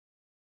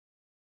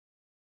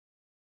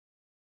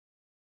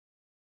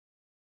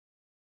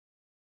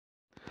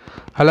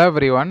Hello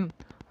everyone,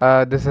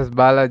 this is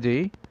Balaji.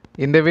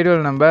 இந்த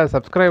வீடியோவில் நம்ம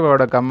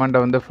சப்ஸ்கிரைபரோட கமெண்ட்டை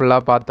வந்து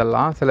ஃபுல்லாக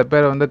பார்த்துடலாம். சில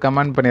பேர் வந்து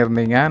கமெண்ட்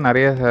பண்ணியிருந்தீங்க,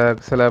 நிறைய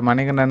சில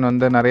மணிகண்டன்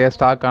வந்து நிறைய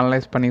ஸ்டாக்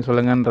அனலைஸ் பண்ணி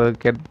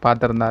சொல்லுங்கன்றது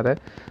பார்த்துருந்தாரு.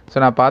 ஸோ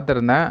நான்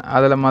பார்த்துருந்தேன்.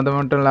 அதில் அது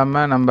மட்டும்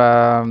இல்லாமல் நம்ம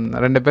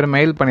 2 பேர்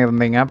மெயில்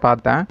பண்ணியிருந்தீங்க,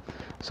 பார்த்தேன்.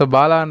 ஸோ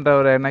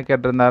பாலான்றவர் என்ன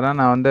கேட்டிருந்தாருன்னா,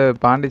 நான் வந்து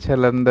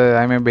பாண்டிச்சேரியிலேருந்து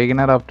ஐ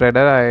beginner of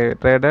trader, I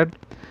traded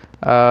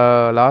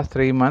last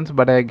 3 months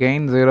but I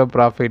gained 0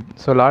 profit,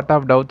 so lot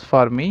of doubts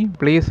for me,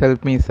 please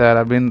help me sir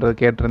அப்படின்றது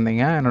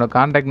கேட்டிருந்தீங்க. என்னோட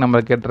கான்டாக்ட்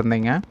நம்பர்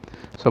கேட்டிருந்தீங்க.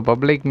 So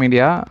public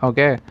media,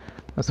 okay.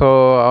 So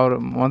அவர்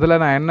முதல்ல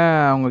நான் என்ன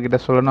உங்ககிட்ட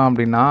சொல்லணும்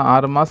அப்படின்னா,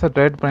 6 மாதம்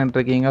ட்ரேட்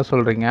பண்ணிட்டுருக்கீங்க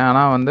சொல்கிறீங்க,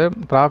 ஆனால் வந்து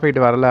ப்ராஃபிட்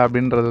வரலை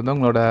அப்படின்றது வந்து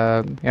உங்களோட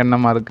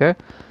எண்ணமாக இருக்குது.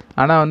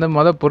 ஆனால்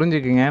வந்து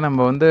புரிஞ்சுக்கிங்க, நம்ம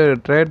வந்து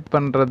ட்ரேட்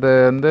பண்ணுறது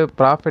வந்து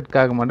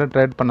ப்ராஃபிட்காக மட்டும்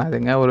ட்ரேட்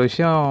பண்ணாதீங்க. ஒரு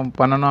விஷயம்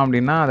பண்ணணும்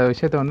அப்படின்னா அந்த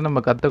விஷயத்தை வந்து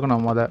நம்ம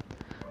கற்றுக்கணும்.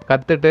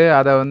 கற்றுட்டு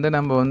அதை வந்து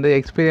நம்ம வந்து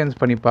எக்ஸ்பீரியன்ஸ்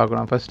பண்ணி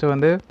பார்க்கணும். ஃபஸ்ட்டு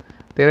வந்து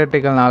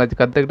தியரட்டிக்கல் நாலேஜ்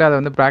கற்றுக்கிட்டு அதை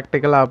வந்து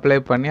ப்ராக்டிக்கலாக அப்ளை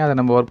பண்ணி அதை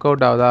நம்ம ஒர்க்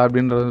அவுட் ஆகுதா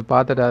அப்படின்றது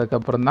பார்த்துட்டு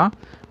அதுக்கப்புறம் தான்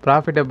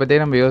ப்ராஃபிட்டை பற்றியே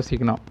நம்ம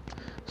யோசிக்கணும்.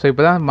 ஸோ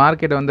இப்போ தான்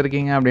மார்க்கெட்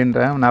வந்திருக்கீங்க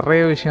அப்படின்ற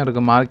நிறைய விஷயம்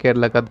இருக்குது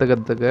மார்க்கெட்டில்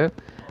கற்றுக்கிறதுக்கு.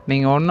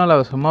 நீங்கள் ஒன்றும் இல்லை,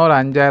 சும்மா ஒரு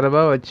 5000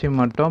 ரூபாய் வச்சு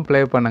மட்டும்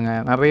ப்ளே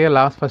பண்ணுங்கள். நிறைய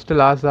ஃபஸ்ட்டு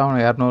லாஸ்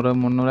ஆகணும், 200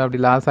 300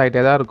 அப்படி லாஸ்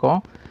ஆகிட்டே தான் இருக்கும்.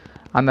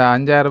 அந்த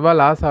 5000 ரூபாய்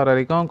லாஸ் ஆகிற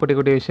வரைக்கும் குட்டி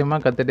குட்டி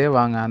விஷயமாக கற்றுட்டே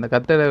வாங்க. அந்த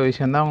கற்றுற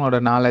விஷயந்தான்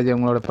உங்களோட நாலேஜ்,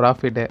 உங்களோட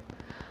ப்ராஃபிட்டு.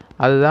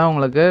 அதுதான்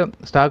உங்களுக்கு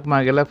ஸ்டாக்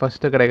மார்க்கெட்டில்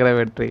ஃபஸ்ட்டு கிடைக்கிற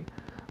வெற்றி.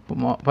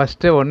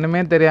 ஃபஸ்ட்டு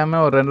ஒன்றுமே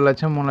தெரியாமல் ஒரு 2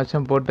 லட்சம் 3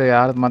 லட்சம் போட்டு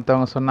யார்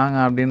மற்றவங்க சொன்னாங்க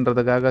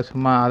அப்படின்றதுக்காக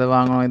சும்மா அது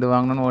வாங்கணும் இது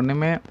வாங்கணும்னு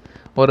ஒன்றுமே,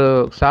 ஒரு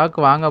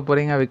ஸ்டாக் வாங்க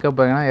போகிறீங்க விற்க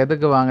போகிறீங்கன்னா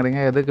எதுக்கு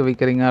வாங்குறீங்க எதுக்கு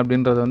விற்கிறீங்க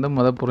அப்படின்றது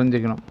வந்து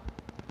புரிஞ்சுக்கணும்.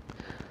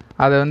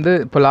 அதை வந்து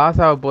இப்போ லாஸ்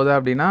ஆக போகுது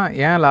அப்படின்னா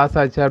ஏன் லாஸ்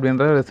ஆச்சு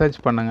அப்படின்றத ரிசர்ச்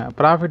பண்ணுங்கள்.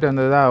 ப்ராஃபிட்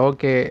வந்ததா,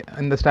 ஓகே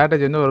இந்த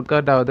ஸ்ட்ராட்டஜி வந்து ஒர்க்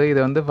அவுட் ஆகுது, இது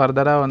வந்து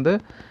ஃபர்தராக வந்து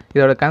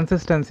இதோட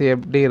கன்சிஸ்டன்சி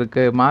எப்படி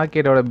இருக்குது,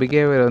 மார்க்கெட்டோட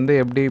பிஹேவியர் வந்து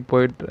எப்படி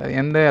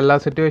போயிட்டு, எல்லா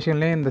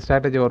சுச்சுவேஷன்லேயும் இந்த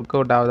ஸ்ட்ராட்டஜி ஒர்க்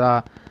அவுட் ஆகுதா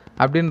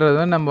அப்படின்றது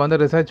வந்து நம்ம வந்து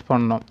ரிசர்ச்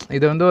பண்ணணும்.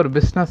 இது வந்து ஒரு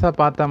பிஸ்னஸாக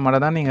பார்த்தா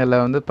மட்டும் தான் நீங்கள்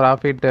இதில் வந்து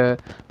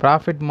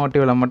ப்ராஃபிட்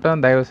மோட்டிவில்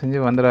மட்டும் தயவு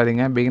செஞ்சு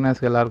வந்துடாதீங்க.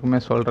 பிகினர்ஸ்க்கு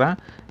எல்லாருக்குமே சொல்கிறேன்,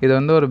 இது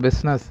வந்து ஒரு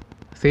பிஸ்னஸ்,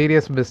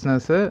 சீரியஸ்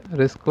பிஸ்னஸ்ஸு,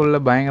 ரிஸ்க் உள்ள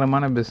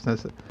பயங்கரமான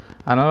பிஸ்னஸ்.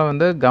 அதனால்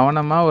வந்து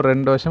கவனமாக ஒரு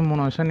 2 வருஷம்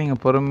 3 வருஷம் நீங்கள்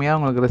பொறுமையாக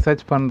உங்களுக்கு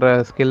ரிசர்ச் பண்ணுற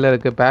ஸ்கில்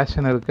இருக்குது,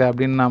 பேஷன் இருக்குது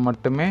அப்படின்னா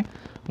மட்டுமே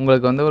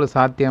உங்களுக்கு வந்து ஒரு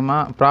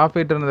சாத்தியமாக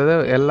ப்ராஃபிட்ன்றது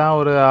எல்லா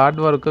ஒரு ஹார்ட்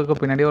ஒர்க்குக்கு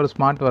பின்னாடி ஒரு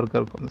ஸ்மார்ட் ஒர்க்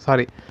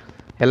இருக்கும்.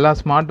 எல்லா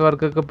ஸ்மார்ட்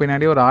ஒர்க்குக்கு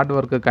பின்னாடி ஒரு ஹார்ட்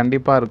ஒர்க்கு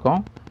கண்டிப்பாக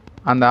இருக்கும்.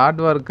 அந்த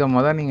ஹார்ட்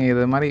ஒர்க்கை நீங்கள்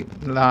இது மாதிரி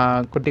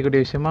குட்டி குட்டி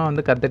விஷயமாக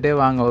வந்து கற்றுட்டே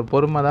வாங்க. ஒரு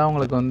பொறுமை தான்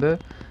உங்களுக்கு வந்து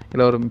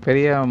இதில் ஒரு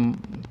பெரிய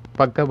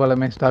பக்க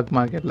பலமே ஸ்டாக்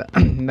மார்க்கெட்டில்.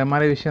 இந்த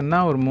மாதிரி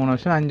விஷயந்தான் ஒரு 3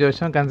 வருஷம் 5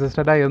 வருஷம்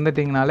கன்சிஸ்டண்ட்டாக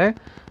இருந்துட்டிங்கனாலே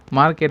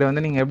மார்க்கெட்டை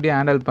வந்து நீங்கள் எப்படி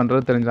ஹேண்டில்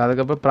பண்ணுறது தெரிஞ்சிடும்.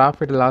 அதுக்கப்புறம்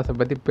ப்ராஃபிட் லாஸை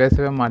பற்றி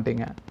பேசவே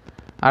மாட்டீங்க.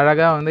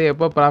 அழகாக வந்து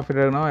எப்போ ப்ராஃபிட்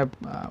எடுக்கணும்,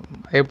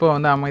 எப்போ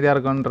வந்து அமைதியாக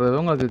இருக்கணுன்றது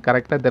உங்களுக்கு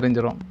கரெக்டாக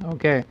தெரிஞ்சிடும்.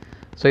 ஓகே.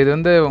 ஸோ இது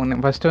வந்து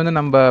ஃபஸ்ட்டு வந்து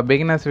நம்ம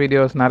பிகினர்ஸ்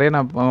வீடியோஸ் நிறைய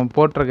நான்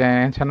போட்டிருக்கேன்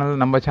என் சேனல்,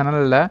 நம்ம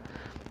சேனலில்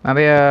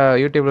நிறைய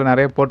யூடியூப்பில்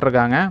நிறைய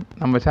போட்டிருக்காங்க.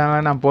 நம்ம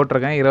சேனலில் நான்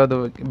போட்டிருக்கேன் 20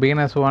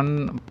 பிகினர்ஸ் 1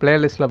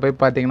 ப்ளேலிஸ்ட்டில் போய்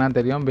பார்த்தீங்கன்னா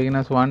தெரியும்.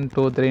 பிகினர்ஸ் 1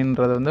 2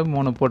 3ன்றது வந்து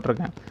 3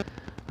 போட்டிருக்கேன்.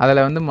 அதில்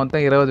வந்து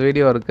மொத்தம் 20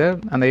 வீடியோ இருக்குது.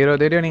 அந்த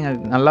 20 வீடியோ நீங்கள்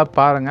நல்லா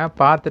பாருங்கள்.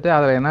 பார்த்துட்டு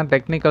அதில் என்ன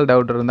டெக்னிக்கல்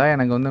டவுட் இருந்தால்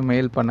எனக்கு வந்து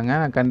மெயில் பண்ணுங்கள்.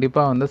 நான்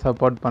கண்டிப்பாக வந்து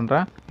சப்போர்ட்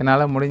பண்ணுறேன்.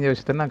 என்னால் முடிஞ்ச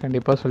விஷயத்தை நான்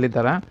கண்டிப்பாக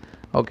சொல்லித்தரேன்.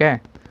 ஓகே.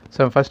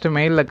 ஸோ ஃபஸ்ட்டு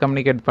மெயிலில்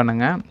கம்யூனிகேட்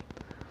பண்ணுங்கள்.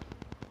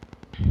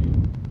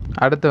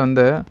 அடுத்து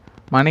வந்து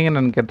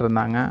மணிகண்டன்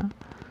கேட்டிருந்தாங்க,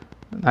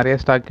 நிறைய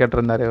ஸ்டாக்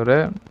கேட்டிருந்தார் இவர்.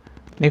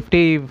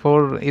 நிஃப்டி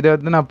 4 இதை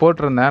வந்து நான்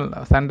போட்டிருந்தேன்,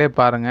 சண்டே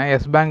பாருங்கள்.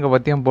 எஸ் பேங்கை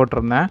பற்றியும்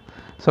போட்டிருந்தேன்.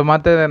 ஸோ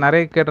மற்ற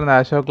நிறைய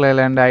கேட்டிருந்தேன்,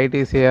 AshokLeyland,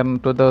 ITC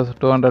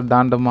 2200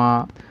 தாண்டுமா,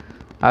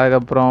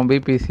 அதுக்கப்புறம்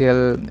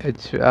BPCL,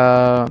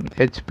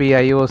 HP,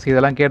 IOC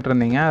இதெல்லாம்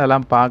கேட்டிருந்தீங்க.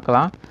 அதெல்லாம்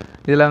பார்க்கலாம்.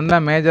 இதில் வந்து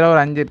நான் மேஜராக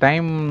ஒரு 5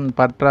 டைம்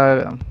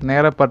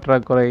நேர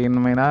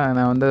பற்றாக்குறையின்மைனா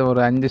நான் வந்து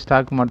ஒரு 5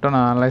 ஸ்டாக் மட்டும்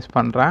நான் அனலைஸ்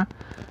பண்ணுறேன்.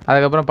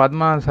 அதுக்கப்புறம்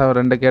பத்மநாபன் சார்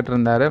 2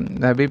 கேட்டிருந்தார்,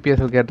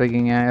 BPSL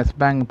கேட்டிருக்கீங்க, எஸ்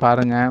பேங்க்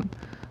பாருங்கள்,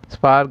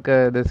 ஸ்பார்க்கு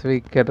திஸ்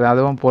வீக்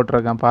அதுவும்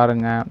போட்டிருக்கேன்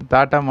பாருங்கள்.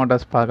 டாட்டா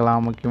மோட்டார்ஸ்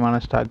பார்க்கலாம், முக்கியமான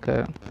ஸ்டாக்கு.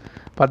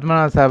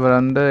 பத்மநாபன் சார்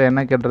வந்து என்ன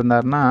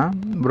கேட்டிருந்தாருன்னா,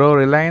 bro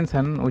Reliance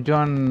and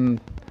உஜ்ஜிவான்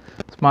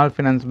small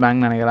finance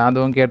bank நினைக்கிறேன்,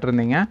 அதுவும்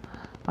கேட்டிருந்தீங்க.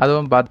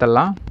 அதுவும்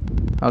பார்த்துடலாம்.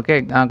 ஓகே.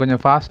 நான்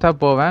கொஞ்சம் ஃபாஸ்ட்டாக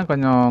போவேன்,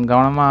 கொஞ்சம்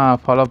கவனமாக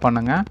ஃபாலோ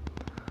பண்ணுங்கள்.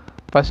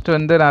 ஃபஸ்ட்டு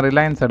வந்து நான்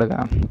ரிலையன்ஸ்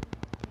எடுக்கிறேன்.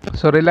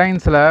 ஸோ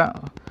ரிலையன்ஸில்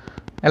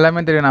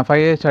எல்லாமே தெரியும், நான்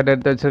 5 இயர்ஸ் சார்ட்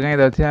எடுத்து வச்சுருக்கேன்.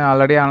 இதை வச்சு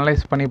ஆல்ரெடி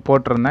அனலைஸ் பண்ணி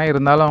போட்டிருந்தேன்,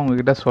 இருந்தாலும்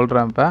உங்ககிட்ட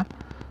சொல்கிறேன் இப்போ.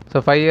 ஸோ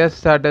 5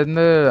 இயர்ஸ் சார்ட்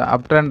வந்து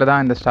அப் ட்ரெண்டு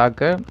தான் இந்த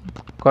ஸ்டாக்கு,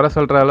 குறை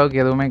சொல்கிற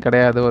அளவுக்கு எதுவுமே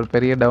கிடையாது, ஒரு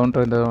பெரிய டவுன்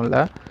ட்ரெண்ட் எதுவும்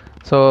இல்லை.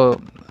 ஸோ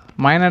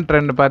மைனர்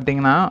ட்ரெண்ட்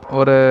பார்த்திங்கன்னா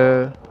ஒரு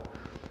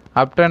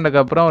அப் ட்ரெண்டுக்கு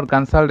அப்புறம் ஒரு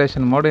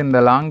கன்சால்டேஷன் மோடு இந்த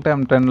லாங்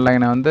டேர்ம் ட்ரெண்ட்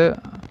லைனை வந்து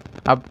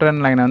அப்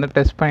ட்ரெண்ட் லைனை வந்து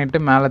டெஸ்ட் பண்ணிவிட்டு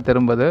மேலே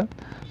திரும்புது.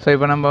 ஸோ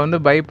இப்போ நம்ம வந்து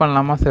பை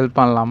பண்ணலாமா செல்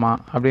பண்ணலாமா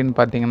அப்படின்னு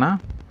பார்த்தீங்கன்னா,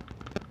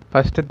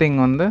 ஃபஸ்ட்டு திங்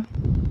வந்து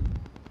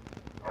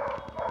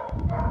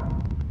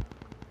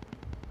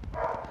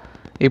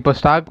இப்போ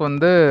ஸ்டாக்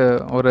வந்து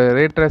ஒரு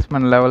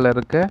ரீட்ரேஸ்மெண்ட் லெவலில்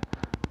இருக்குது.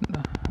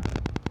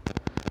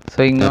 ஸோ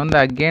இங்கே வந்து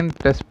அகெயின்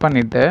டெஸ்ட்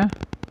பண்ணிவிட்டு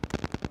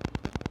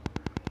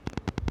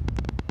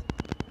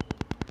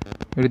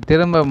இப்படி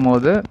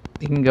திரும்பும்போது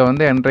இங்கே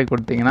வந்து என்ட்ரி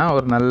கொடுத்தீங்கன்னா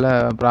ஒரு நல்ல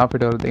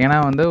ப்ராஃபிட் வருது. ஏன்னா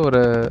வந்து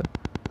ஒரு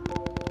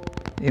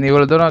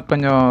இவ்வளோ தூரம்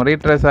கொஞ்சம்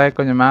ரீட்ரேஸ் ஆகி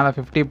கொஞ்சம் மேலே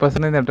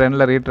 50% இந்த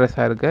ட்ரெண்டில் ரீட்ரேஸ்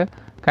ஆகிருக்கு.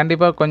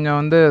 கண்டிப்பாக கொஞ்சம்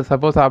வந்து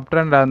சப்போஸ் அப்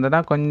ட்ரெண்டாக இருந்ததுன்னா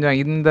கொஞ்சம்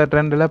இந்த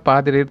ட்ரெண்டில்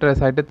பாதி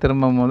ரீட்ரேஸ் ஆகிட்டு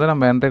திரும்பும்போது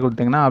நம்ம என்ட்ரி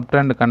கொடுத்திங்கன்னா அப்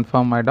ட்ரெண்ட்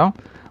கன்ஃபார்ம் ஆகிடும்.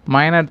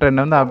 மைனர்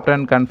ட்ரெண்ட் வந்து அப்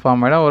ட்ரெண்ட்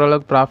கன்ஃபார்ம் ஆகிடும்.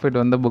 ஓரளவுக்கு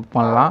ப்ராஃபிட் வந்து புக்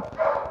பண்ணலாம்.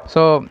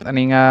 ஸோ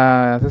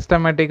நீங்கள்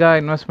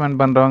சிஸ்டமேட்டிக்காக இன்வெஸ்ட்மெண்ட்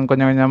பண்ணுறவங்க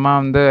கொஞ்சம்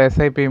கொஞ்சமாக வந்து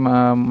எஸ்ஐபி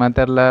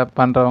மெத்தடில்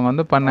பண்ணுறவங்க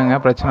வந்து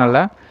பண்ணுங்கள், பிரச்சனை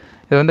இல்லை.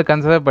 இது வந்து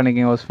கன்சிடர்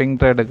பண்ணிக்கோங்க, ஒரு ஸ்விங்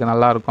ட்ரேடுக்கு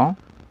நல்லாயிருக்கும்.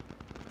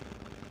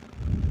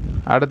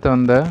 அடுத்து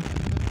வந்து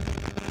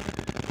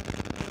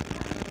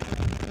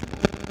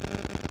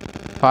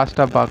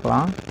ஃபாஸ்ட்டாக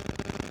பார்க்கலாம்.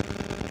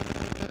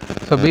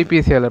 ஸோ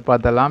பிபிசிஎல்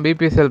பார்த்தலாம்.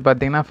 பிபிசிஎல்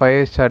பார்த்தீங்கன்னா 5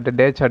 இயர்ஸ் சார்ட்,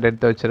 டே சார்ட்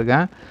எடுத்து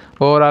வச்சுருக்கேன்.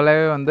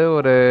 ஓவராலாகவே வந்து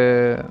ஒரு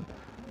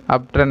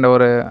அப் ட்ரெண்ட்,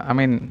 ஒரு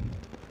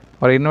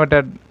ஒரு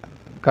inverted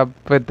cup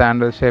with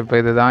handle shape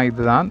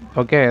இதுதான்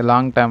ஓகே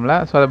லாங் டேர்மில்.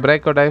 ஸோ அது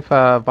பிரேக் அவுட் ஆகி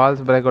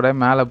ஃபால்ஸ் பிரேக் அவுட் ஆகி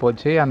மேலே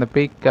போச்சு, அந்த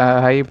பீக்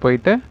ஹை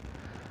போயிட்டு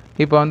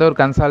இப்போ வந்து ஒரு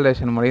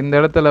கன்சால்டேஷன் மோட்.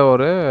 இந்த இடத்துல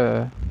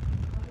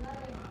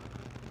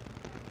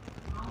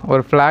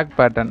ஒரு ஃப்ளாக்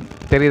பேட்டர்ன்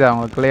தெரியுதா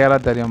உங்களுக்கு?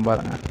 கிளியராக தெரியும்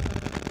பாருங்கள்.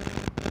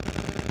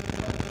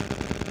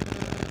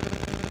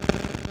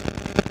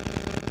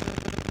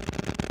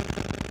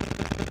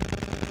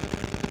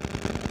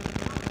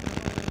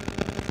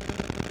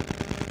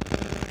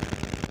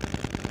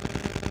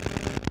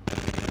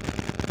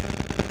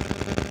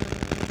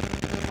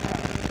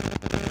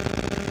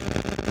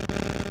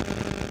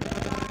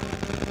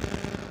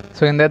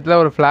 ஸோ இந்த இடத்துல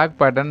ஒரு ஃப்ளாக்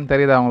பேட்டர்ன்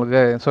தெரியுதா உங்களுக்கு?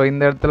 ஸோ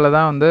இந்த இடத்துல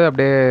தான் வந்து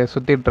அப்படியே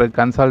சுற்றிட்டுருக்கு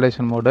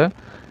கன்சால்டேஷன் மோடு.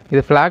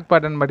 இது ஃப்ளாக்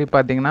பேட்டர்ன் படி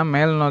பார்த்தீங்கன்னா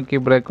மேல் நோக்கி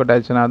பிரேக் அவுட்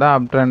ஆச்சுன்னா தான்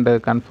அப் ட்ரெண்ட்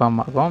கன்ஃபார்ம்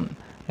ஆகும்.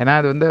 ஏன்னா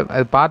அது வந்து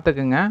அது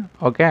பார்த்துக்குங்க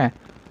ஓகே.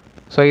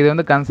 ஸோ இது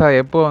வந்து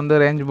எப்போ வந்து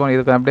ரேஞ்ச் போன்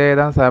இருக்கு அப்படியே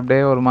தான்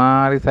அப்படியே ஒரு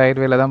மாதிரி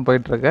சைட்வேல தான்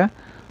போயிட்டுருக்கு.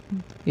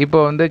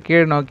 இப்போ வந்து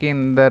கீழே நோக்கி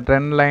இந்த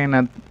ட்ரெண்ட்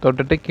லைனை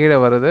தொட்டுட்டு கீழே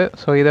வருது.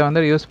 ஸோ இதை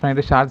வந்து யூஸ்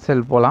பண்ணிவிட்டு ஷார்ட்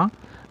செல் போகலாம்.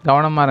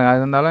 கவனமாக இருங்க.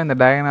 அது இருந்தாலும் இந்த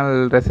டயகனல்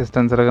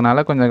ரெசிஸ்டன்ஸ்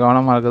இருக்கிறதுனால கொஞ்சம்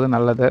கவனமாக இருக்கிறது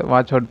நல்லது.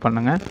 வாட்ச் அவுட்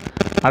பண்ணுங்கள்.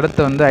 அடுத்து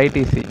வந்து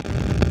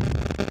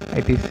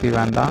ஐடிசி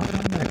வேண்டாம்.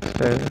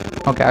 நெக்ஸ்ட்டு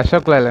ஓகே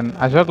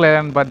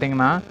அஷோக்லேலண்ட்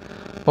பார்த்தீங்கன்னா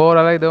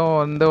ஓவராலாக இதுவும்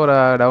வந்து ஒரு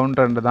டவுன்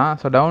ட்ரெண்டு தான்.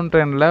 ஸோ டவுன்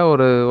ட்ரெண்டில்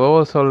ஒரு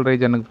ஓவர்சோல்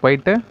ரீஜனுக்கு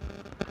போயிட்டு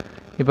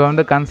இப்போ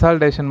வந்து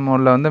கன்சால்டேஷன்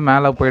மோடில் வந்து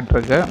மேலே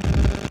போயிட்டுருக்கு.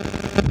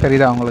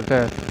 தெரியுதா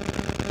உங்களுக்கு?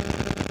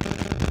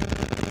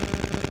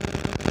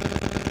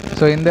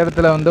 ஸோ இந்த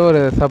இடத்துல வந்து ஒரு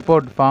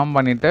சப்போர்ட் ஃபார்ம்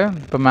பண்ணிவிட்டு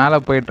இப்போ மேலே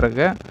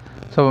போயிட்டுருக்கு.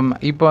 ஸோ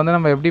இப்போ வந்து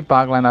நம்ம எப்படி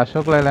பார்க்கலாம், இந்த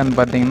அஷோக்லேலண்ட்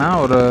பார்த்தீங்கன்னா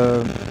ஒரு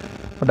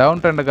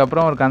டவுன் ட்ரெண்டுக்கு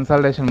அப்புறம் ஒரு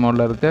கன்சால்டேஷன்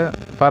மோடில் இருக்குது.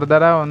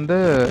 ஃபர்தராக வந்து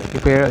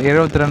இப்போ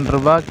 72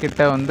 ரூபா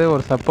கிட்ட வந்து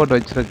ஒரு சப்போர்ட்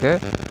வச்சுருக்கு.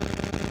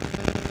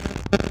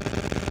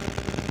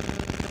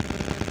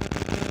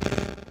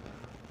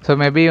 ஸோ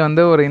மேபி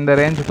வந்து ஒரு இந்த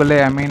ரேஞ்சுக்குள்ளே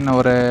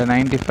ஒரு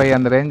 95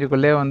 அந்த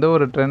ரேஞ்சுக்குள்ளே வந்து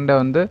ஒரு ட்ரெண்டை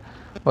வந்து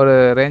ஒரு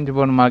ரேஞ்ச்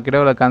போன்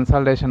மார்க்கெட்டோ இல்லை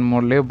கன்சால்டேஷன்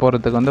மோட்லேயோ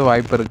போகிறதுக்கு வந்து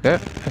வாய்ப்பு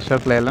இருக்குது.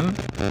 அஷோக்லேலண்ட்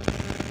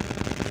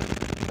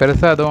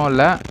பெருசாக எதுவும்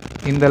இல்லை.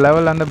 இந்த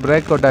லெவலில் வந்து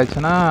பிரேக் அவுட்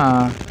ஆச்சுன்னா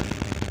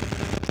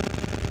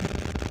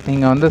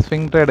நீங்கள் வந்து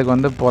ஸ்விங் ட்ரேடுக்கு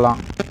வந்து போகலாம்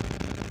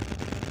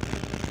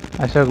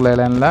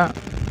அஷோக்லேலண்டில்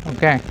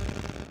ஓகே.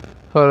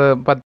 ஒரு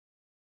 10.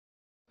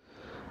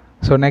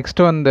 ஸோ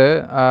நெக்ஸ்ட்டு வந்து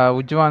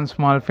உஜ்ஜிவான்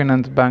ஸ்மால்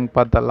ஃபைனான்ஸ் பேங்க்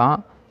பார்த்தலாம்.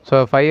 ஸோ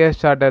 5 இயர்ஸ்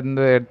சார்ட்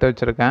இருந்து எடுத்து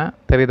வச்சுருக்கேன்.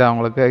 தெரியுதா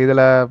உங்களுக்கு?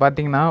 இதில்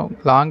பார்த்தீங்கன்னா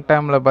லாங்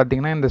டேர்மில்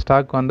பார்த்தீங்கன்னா இந்த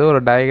ஸ்டாக் வந்து ஒரு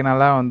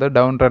டயகனலாக வந்து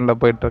டவுன் ட்ரெண்டில்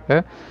போயிட்டுருக்கு.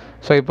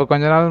 ஸோ இப்போ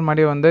கொஞ்ச நாள்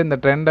முன்னாடி வந்து இந்த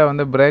ட்ரெண்டை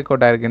வந்து பிரேக்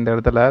அவுட் ஆகிருக்கு. இந்த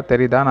இடத்துல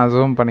தெரியுதா? நான்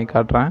ஜூம் பண்ணி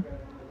காட்டுறேன்.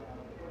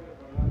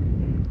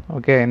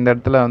 ஓகே இந்த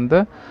இடத்துல வந்து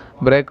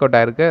பிரேக் அவுட்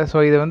ஆகிருக்கு. ஸோ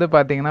இது வந்து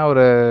பார்த்தீங்கன்னா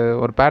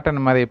ஒரு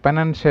பேட்டர்ன் மாதிரி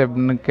பெனன்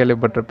ஷேப்னு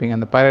கேள்விப்பட்டிருப்பீங்க.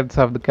 அந்த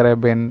பைரட்ஸ் ஆஃப் தி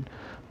கரேபியன்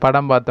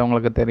படம்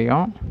பார்த்தவங்களுக்கு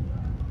தெரியும்.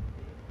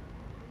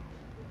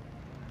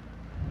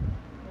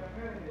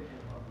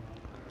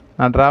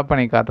 நான் ட்ரா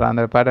பண்ணி காட்டுறேன்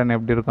அந்த பேட்டர்ன்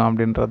எப்படி இருக்கும்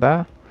அப்படின்றத.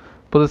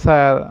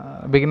 புதுசாக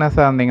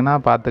பிகினர்ஸாக இருந்தீங்கன்னா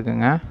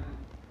பார்த்துக்குங்க.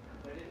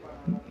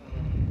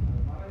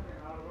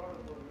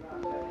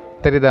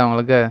 தெரியுதா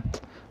உங்களுக்கு?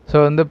 ஸோ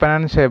வந்து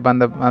பெனன் ஷேப்,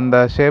 அந்த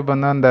ஷேப்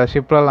வந்து அந்த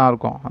ஷிப்லலாம்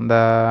இருக்கும், அந்த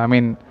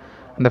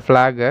அந்த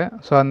ஃப்ளாகு.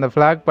 ஸோ அந்த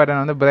ஃப்ளாக்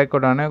பேட்டர்ன் வந்து பிரேக்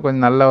அவுட் ஆனால்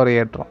கொஞ்சம் நல்ல ஒரு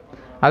ஏற்றம்.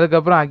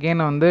 அதுக்கப்புறம்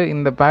அகெயின் வந்து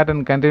இந்த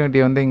பேட்டர்ன்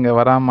கண்டினியூட்டி வந்து இங்கே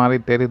வரா மாதிரி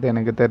தெரியுது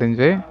எனக்கு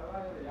தெரிஞ்சு.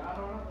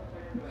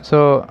 ஸோ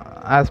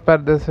ஆஸ்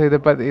பர் திஸ்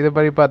இது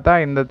படி பார்த்தா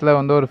இந்த இடத்துல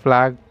வந்து ஒரு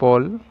ஃப்ளாக்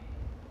போல்.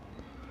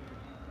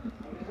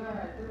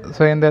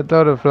 ஸோ இந்த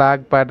இடத்துல ஒரு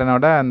ஃப்ளாக்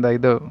பேட்டர்னோட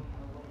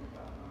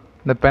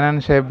இந்த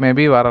பெனன் ஷேப்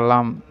மேபி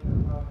வரலாம்.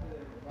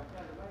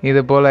 இது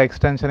போல்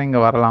எக்ஸ்டென்ஷன் இங்கே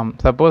வரலாம்.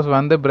 சப்போஸ்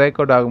வந்து பிரேக்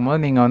அவுட் ஆகும்போது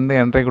நீங்கள் வந்து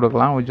என்ட்ரி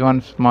கொடுக்கலாம்.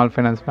 உஜ்ஜிவான் ஸ்மால்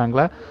ஃபைனான்ஸ்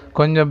பேங்க்கில்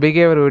கொஞ்சம்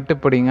பிஹேவியர் விட்டு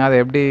பிடிங்க. அது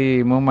எப்படி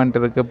மூவ்மெண்ட்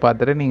இருக்குது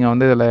பார்த்துட்டு நீங்கள்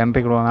வந்து இதில்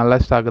என்ட்ரி கொடுக்கலாம். நல்ல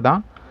ஸ்டாக்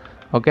தான்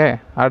ஓகே.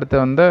 அடுத்து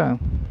வந்து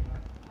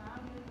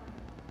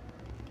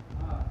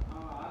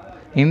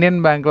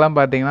இந்தியன் பேங்க்லாம்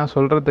பார்த்தீங்கன்னா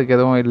சொல்கிறதுக்கு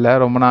எதுவும் இல்லை.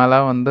 ரொம்ப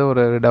நாளாக வந்து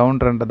ஒரு டவுன்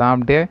ட்ரெண்டு தான்.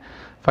 அப்படியே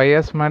 5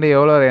 இயர்ஸ் முன்னாடி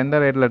எந்த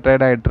ரேட்டில்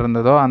ட்ரேட் ஆகிட்டு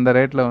இருந்ததோ அந்த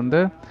ரேட்டில் வந்து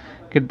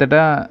கிட்டத்தட்ட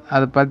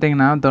அது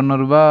பார்த்தீங்கன்னா 90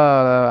 ரூபா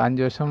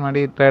 5 வருஷம்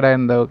முன்னாடி ட்ரேட்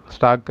ஆகிருந்த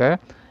ஸ்டாக்கு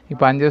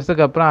இப்போ 5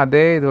 வருஷத்துக்கு அப்புறம்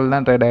அதே இதில்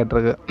தான் ட்ரேட்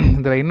ஆகிட்டுருக்கு.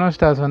 இதில்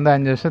இன்வெஸ்டர்ஸ் வந்து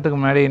 5 வருஷத்துக்கு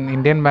முன்னாடி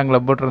இந்தியன்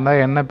பேங்க்கில் போட்டிருந்தா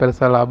என்ன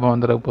பெருசாக லாபம்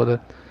வந்துட போகுது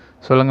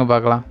சொல்லுங்கள்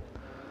பார்க்கலாம்.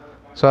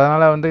 ஸோ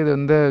அதனால் வந்து இது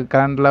வந்து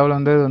கரண்ட் லெவல்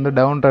வந்து இது வந்து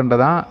டவுன் ட்ரெண்டு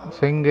தான்.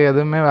 ஸோ இங்கே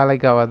எதுவுமே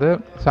வேலைக்கு ஆகாது.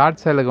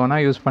 ஷார்ட் சேலுக்கு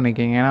வேணால் யூஸ்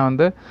பண்ணிக்கிங்க. ஏன்னா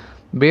வந்து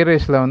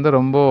பீரேஷில் வந்து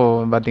ரொம்ப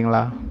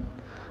பார்த்தீங்களா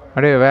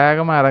அப்படியே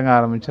வேகமாக இறங்க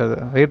ஆரம்பித்தது.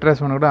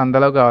 ரீட்ரேஸ்மெண்ட் கூட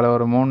அந்தளவுக்கு அவ்வளோ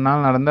ஒரு 3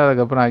 நாள் நடந்து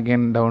அதுக்கப்புறம்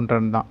அகெயின் டவுன்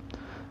ட்ரெண்ட் தான்.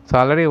 So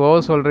already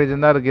over sold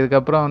region தான் இருக்குது.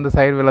 இதுக்கப்புறம் வந்து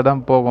சைடு வேல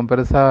தான் போகும்.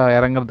 பெருசாக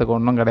இறங்குறதுக்கு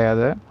ஒன்றும்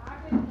கிடையாது.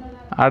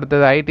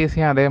 அடுத்தது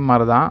ஐடிசியும் அதே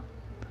மாதிரி தான்.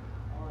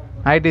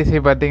 ஐடிசி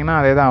பார்த்திங்கன்னா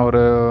அதே தான்,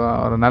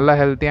 ஒரு நல்ல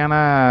ஹெல்த்தியான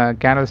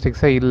கேண்டில்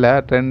ஸ்டிக்ஸே இல்லை.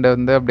 ட்ரெண்ட்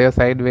வந்து அப்படியே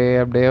சைட்வே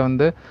அப்படியே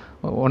வந்து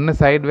ஒன்று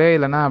சைட்வே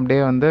இல்லைனா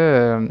அப்படியே வந்து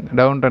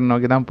டவுன் ட்ரெண்ட்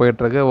நோக்கி தான்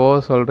போயிட்டுருக்கு.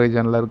 ஓவர் சோல்ட்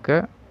ரீஜனில்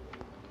இருக்குது.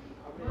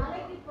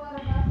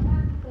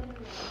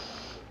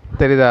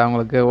 தெரியுதா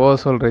அவங்களுக்கு?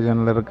 ஓவர் சோல்ட்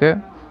ரீஜனில் இருக்குது.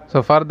 ஸோ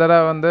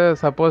ஃபர்தராக வந்து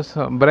சப்போஸ்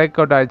பிரேக்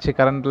அவுட் ஆகிடுச்சு,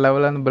 கரண்ட்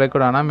லெவலில் வந்து பிரேக்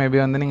அவுட் ஆனால் மேபி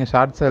வந்து நீங்கள்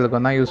ஷார்ட் சேலுக்கு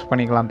வந்து யூஸ்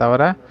பண்ணிக்கலாம்.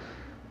 தவிர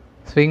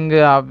ஸ்விங்கு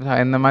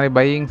இந்த மாதிரி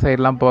பையிங்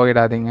சைட்லாம்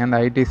போயிடாதீங்க இந்த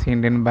ஐடிசி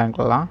இந்தியன்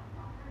பேங்க்லாம்.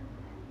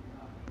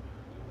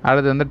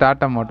 அடுத்து வந்து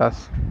டாட்டா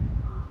மோட்டார்ஸ்.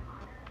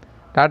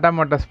 டாட்டா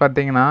மோட்டார்ஸ்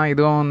பார்த்திங்கன்னா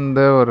இதுவும்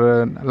வந்து ஒரு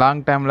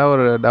லாங் டைமில்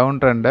ஒரு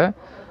டவுன் ட்ரெண்டு.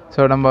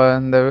 ஸோ நம்ம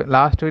இந்த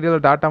லாஸ்ட்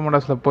வீடியோவில் டாட்டா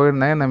மோட்டார்ஸில்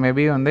போயிருந்தேன். இந்த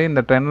மேபி வந்து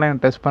இந்த ட்ரெண்ட் லைன்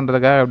டெஸ்ட்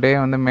பண்ணுறதுக்காக அப்படியே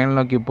வந்து மேல்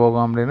நோக்கி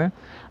போகும் அப்படின்னு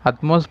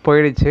அட்மோஸ்ட்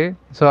போயிடுச்சு.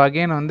 ஸோ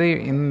அகெயின் வந்து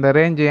இந்த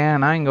ரேஞ்ச்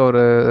ஏன்னா இங்கே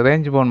ஒரு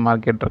ரேஞ்ச் பவுண்ட்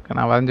மார்க்கெட் இருக்குது.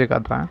 நான் வரைஞ்சி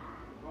காட்டுறேன்.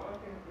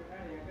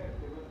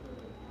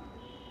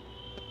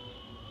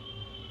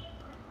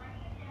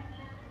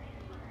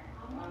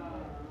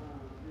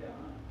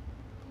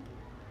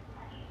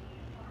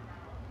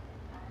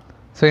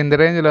 ஸோ இந்த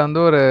ரேஞ்சில் வந்து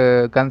ஒரு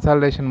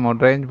consolidation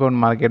mode range bound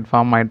market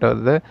form ஆகிட்டு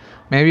வருது.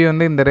 மேபி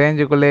வந்து இந்த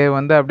ரேஞ்சுக்குள்ளேயே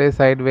வந்து அப்படியே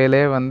சைட் வேலே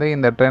வந்து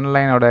இந்த ட்ரெண்ட்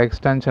லைனோட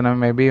எக்ஸ்டென்ஷனை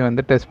மேபி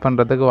வந்து டெஸ்ட்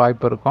பண்ணுறதுக்கு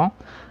வாய்ப்பு இருக்கும்.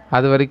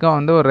 அது வரைக்கும்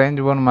வந்து ஒரு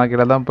ரேஞ்ச் பவுண்ட்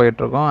மார்க்கெட்டில் தான்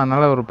போயிட்டுருக்கோம்.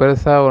 அதனால் ஒரு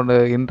பெருசாக ஒரு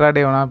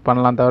இன்ட்ராடே வேணால்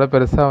பண்ணலாம். தவிர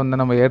பெருசாக வந்து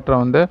நம்ம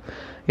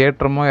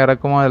ஏற்றமோ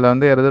இறக்கமோ அதில்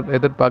வந்து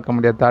எதிர்பார்க்க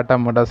முடியாது டாட்டா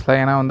மோட்டார்ஸில்.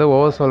 ஏன்னா வந்து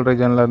ஓவர் சோல்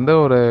ரீஜன்லேருந்து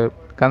ஒரு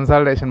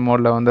கன்சால்டேஷன்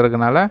மோடில்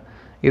வந்திருக்கனால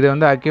இது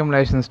வந்து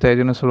அக்யூமுலேஷன்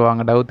ஸ்டேஜ்னு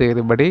சொல்லுவாங்க டவு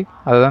தியரி படி.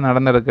 அதுதான்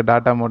நடந்திருக்கு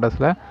டாட்டா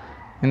மோட்டார்ஸில்.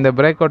 இந்த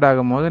பிரேக் அவுட்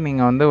ஆகும்போது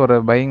நீங்கள் வந்து ஒரு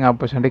பையிங்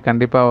ஆப்பர்ச்சுனிட்டி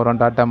கண்டிப்பாக வரும்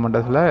டாட்டா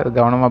மோட்டார்ஸில்.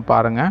 கவனமாக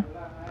பாருங்கள்.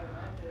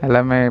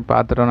 எல்லாமே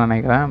பார்த்துட்டோன்னு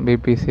நினைக்கிறேன்.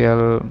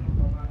 பிபிசிஎல்,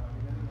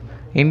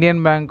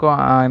 இந்தியன்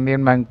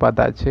பேங்க்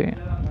பார்த்தாச்சு.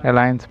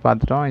 ரிலையன்ஸ்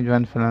பார்த்துட்டோம்.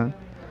 உஜ்ஜிவன் ஃபினான்ஸ்.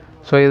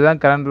 ஸோ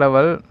இதுதான் கரண்ட்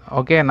லெவல்.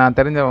 ஓகே, நான்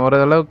தெரிஞ்ச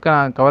ஓரளவுக்கு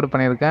நான் கவர்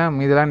பண்ணியிருக்கேன்.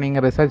 மீதெல்லாம்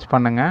நீங்கள் ரிசர்ச்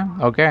பண்ணுங்கள்.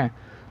 ஓகே,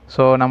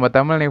 ஸோ நம்ம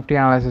Tamil Nifty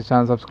analysis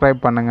channel subscribe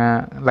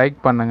பண்ணுங்கள், லைக்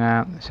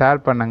பண்ணுங்கள், ஷேர்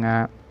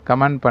பண்ணுங்கள்,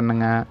 கமெண்ட்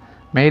பண்ணுங்கள்,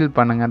 மெயில்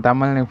பண்ணுங்கள்.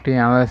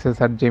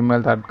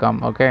 TamilNiftyAnalysis@gmail.com.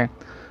 Okay,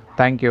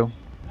 thank you.